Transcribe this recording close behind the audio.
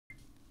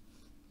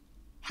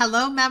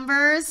Hello,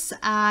 members.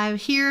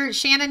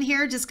 Shannon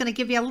here, just going to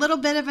give you a little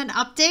bit of an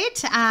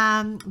update.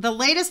 The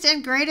latest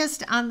and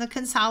greatest on the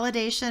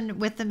consolidation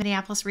with the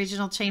Minneapolis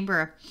Regional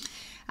Chamber.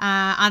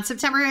 On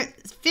September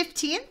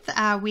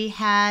 15th, we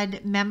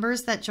had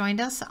members that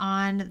joined us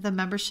on the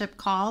membership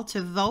call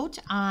to vote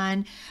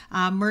on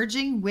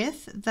merging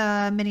with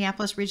the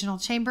Minneapolis Regional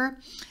Chamber.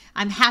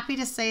 I'm happy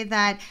to say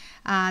that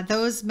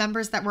those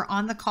members that were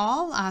on the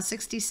call,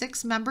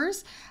 66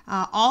 members,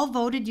 all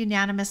voted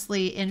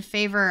unanimously in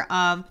favor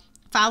of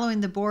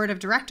following the Board of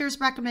Directors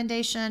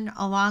recommendation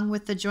along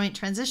with the Joint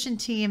Transition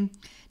Team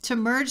to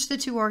merge the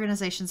two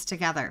organizations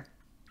together.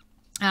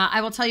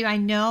 I will tell you, I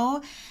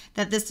know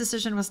that this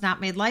decision was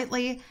not made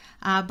lightly,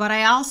 but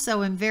I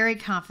also am very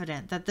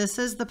confident that this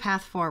is the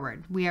path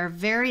forward. We are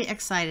very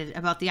excited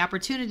about the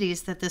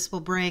opportunities that this will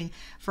bring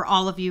for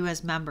all of you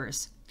as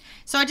members.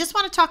 So I just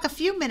want to talk a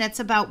few minutes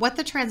about what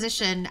the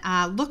transition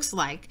looks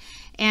like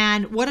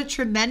and what a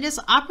tremendous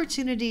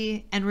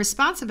opportunity and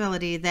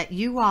responsibility that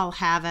you all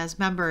have as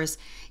members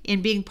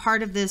in being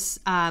part of this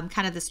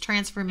this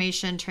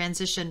transformation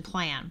transition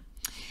plan.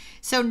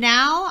 So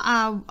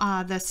now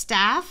the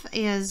staff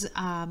is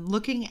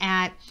looking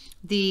at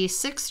the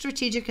 6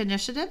 strategic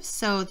initiatives.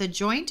 So the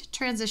Joint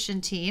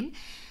Transition Team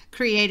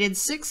created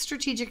 6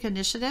 strategic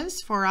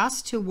initiatives for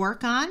us to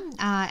work on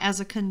as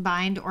a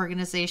combined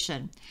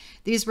organization.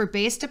 These were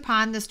based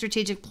upon the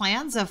strategic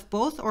plans of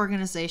both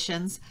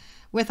organizations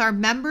with our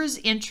members'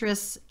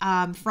 interests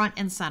front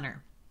and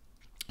center.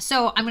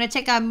 So I'm going to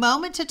take a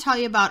moment to tell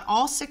you about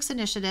all 6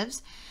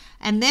 initiatives.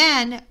 And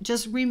then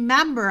just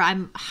remember,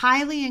 I'm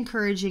highly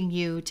encouraging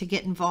you to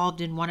get involved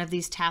in one of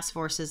these task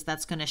forces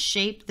that's going to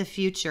shape the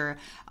future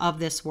of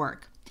this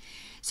work.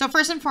 So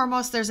first and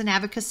foremost, there's an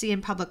advocacy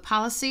and public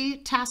policy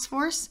task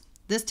force.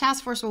 This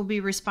task force will be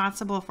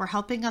responsible for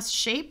helping us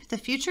shape the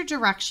future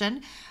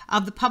direction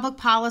of the public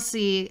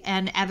policy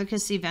and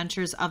advocacy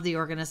ventures of the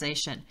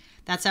organization.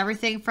 That's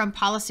everything from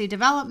policy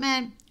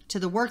development to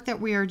the work that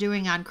we are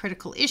doing on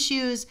critical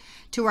issues,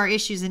 to our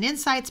Issues and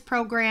Insights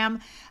program,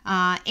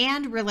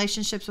 and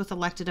relationships with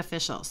elected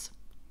officials.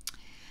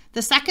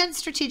 The second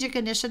strategic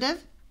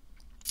initiative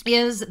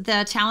is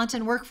the Talent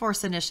and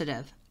Workforce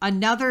Initiative,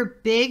 another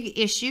big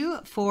issue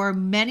for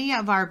many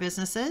of our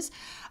businesses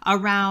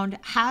around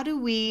how do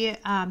we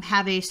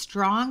have a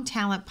strong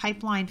talent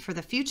pipeline for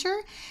the future.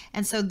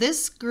 And so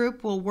this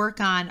group will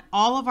work on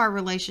all of our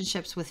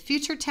relationships with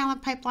future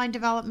talent pipeline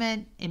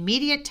development,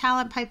 immediate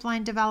talent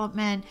pipeline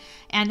development,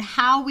 and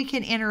how we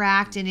can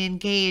interact and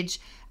engage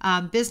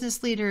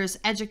business leaders,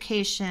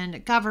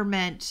 education,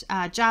 government,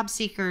 job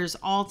seekers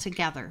all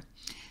together.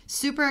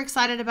 Super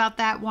excited about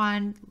that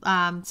one.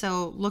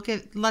 So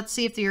let's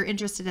see if you're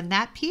interested in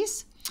that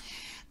piece.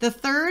 The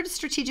third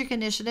strategic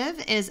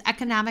initiative is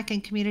economic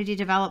and community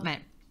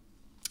development.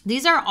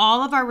 These are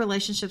all of our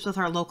relationships with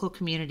our local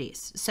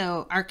communities.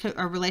 So our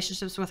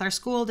relationships with our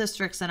school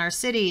districts and our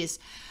cities,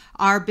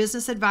 our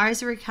business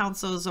advisory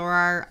councils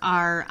or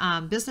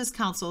our business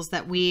councils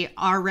that we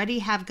already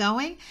have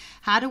going.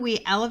 How do we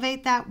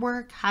elevate that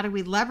work? How do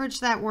we leverage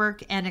that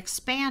work and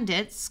expand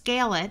it,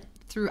 scale it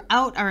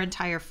throughout our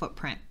entire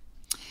footprint?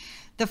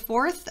 The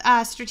fourth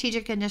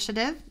strategic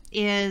initiative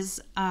is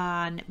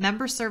on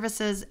member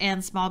services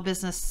and small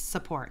business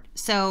support.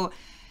 So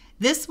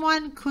this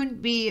one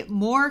couldn't be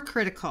more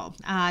critical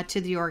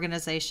to the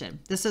organization.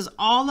 This is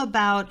all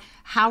about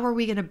how are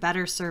we going to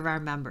better serve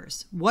our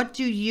members? What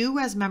do you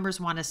as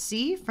members want to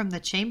see from the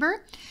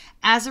chamber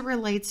as it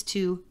relates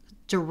to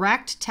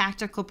direct,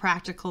 tactical,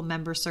 practical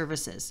member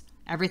services?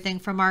 Everything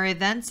from our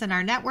events and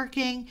our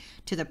networking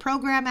to the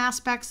program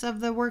aspects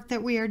of the work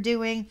that we are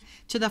doing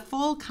to the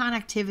full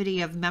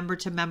connectivity of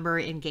member-to-member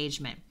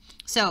engagement.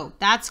 So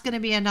that's going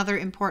to be another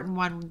important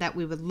one that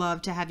we would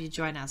love to have you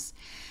join us.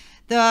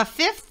 The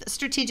fifth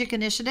strategic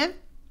initiative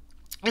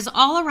is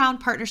all around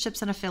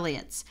partnerships and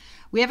affiliates.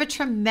 We have a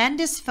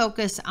tremendous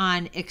focus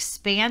on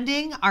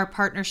expanding our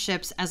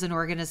partnerships as an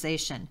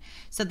organization.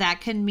 So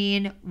that can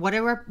mean what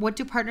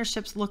do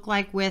partnerships look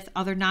like with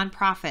other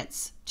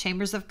nonprofits,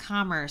 chambers of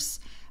commerce,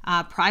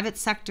 private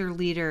sector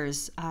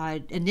leaders,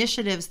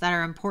 initiatives that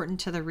are important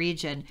to the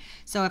region.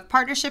 So if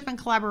partnership and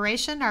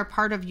collaboration are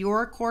part of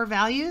your core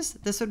values,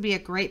 this would be a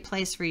great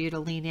place for you to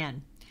lean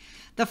in.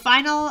 The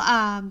final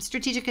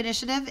strategic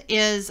initiative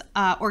is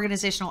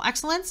organizational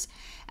excellence.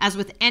 As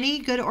with any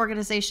good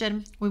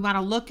organization, we want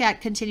to look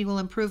at continual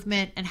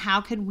improvement and how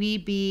can we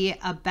be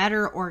a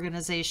better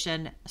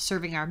organization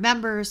serving our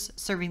members,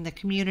 serving the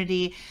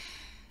community.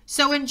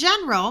 So in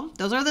general,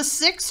 those are the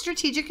 6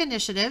 strategic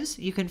initiatives.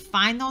 You can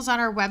find those on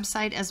our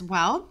website as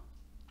well.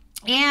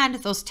 And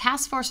those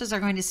task forces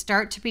are going to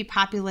start to be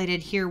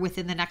populated here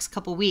within the next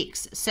couple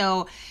weeks.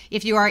 So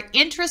if you are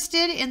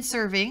interested in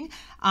serving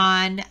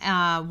on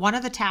one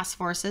of the task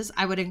forces,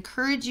 I would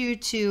encourage you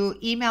to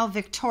email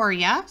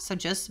Victoria. So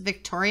just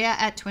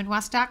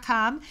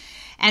victoria@twinwest.com,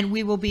 and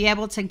we will be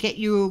able to get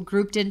you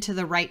grouped into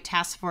the right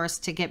task force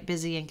to get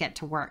busy and get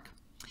to work.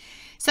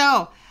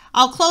 So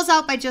I'll close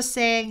out by just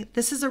saying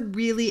this is a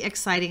really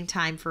exciting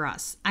time for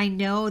us. I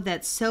know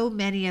that so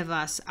many of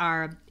us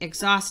are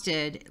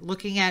exhausted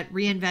looking at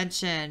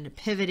reinvention,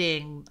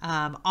 pivoting,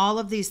 all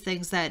of these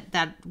things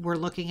that we're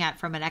looking at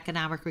from an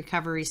economic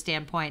recovery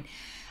standpoint.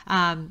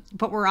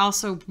 But we're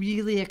also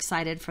really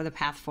excited for the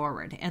path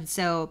forward. And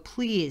so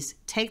please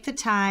take the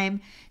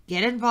time,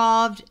 get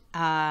involved,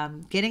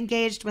 get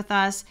engaged with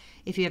us.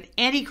 If you have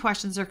any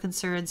questions or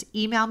concerns,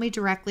 email me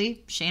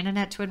directly,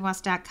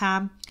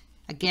 Shannon@TwinWest.com.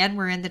 Again,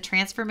 we're in the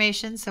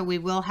transformation, so we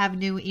will have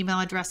new email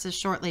addresses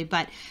shortly.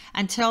 But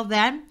until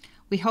then,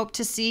 we hope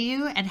to see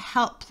you, and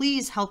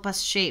please help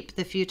us shape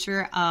the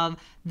future of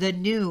the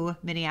new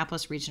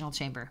Minneapolis Regional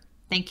Chamber.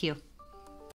 Thank you.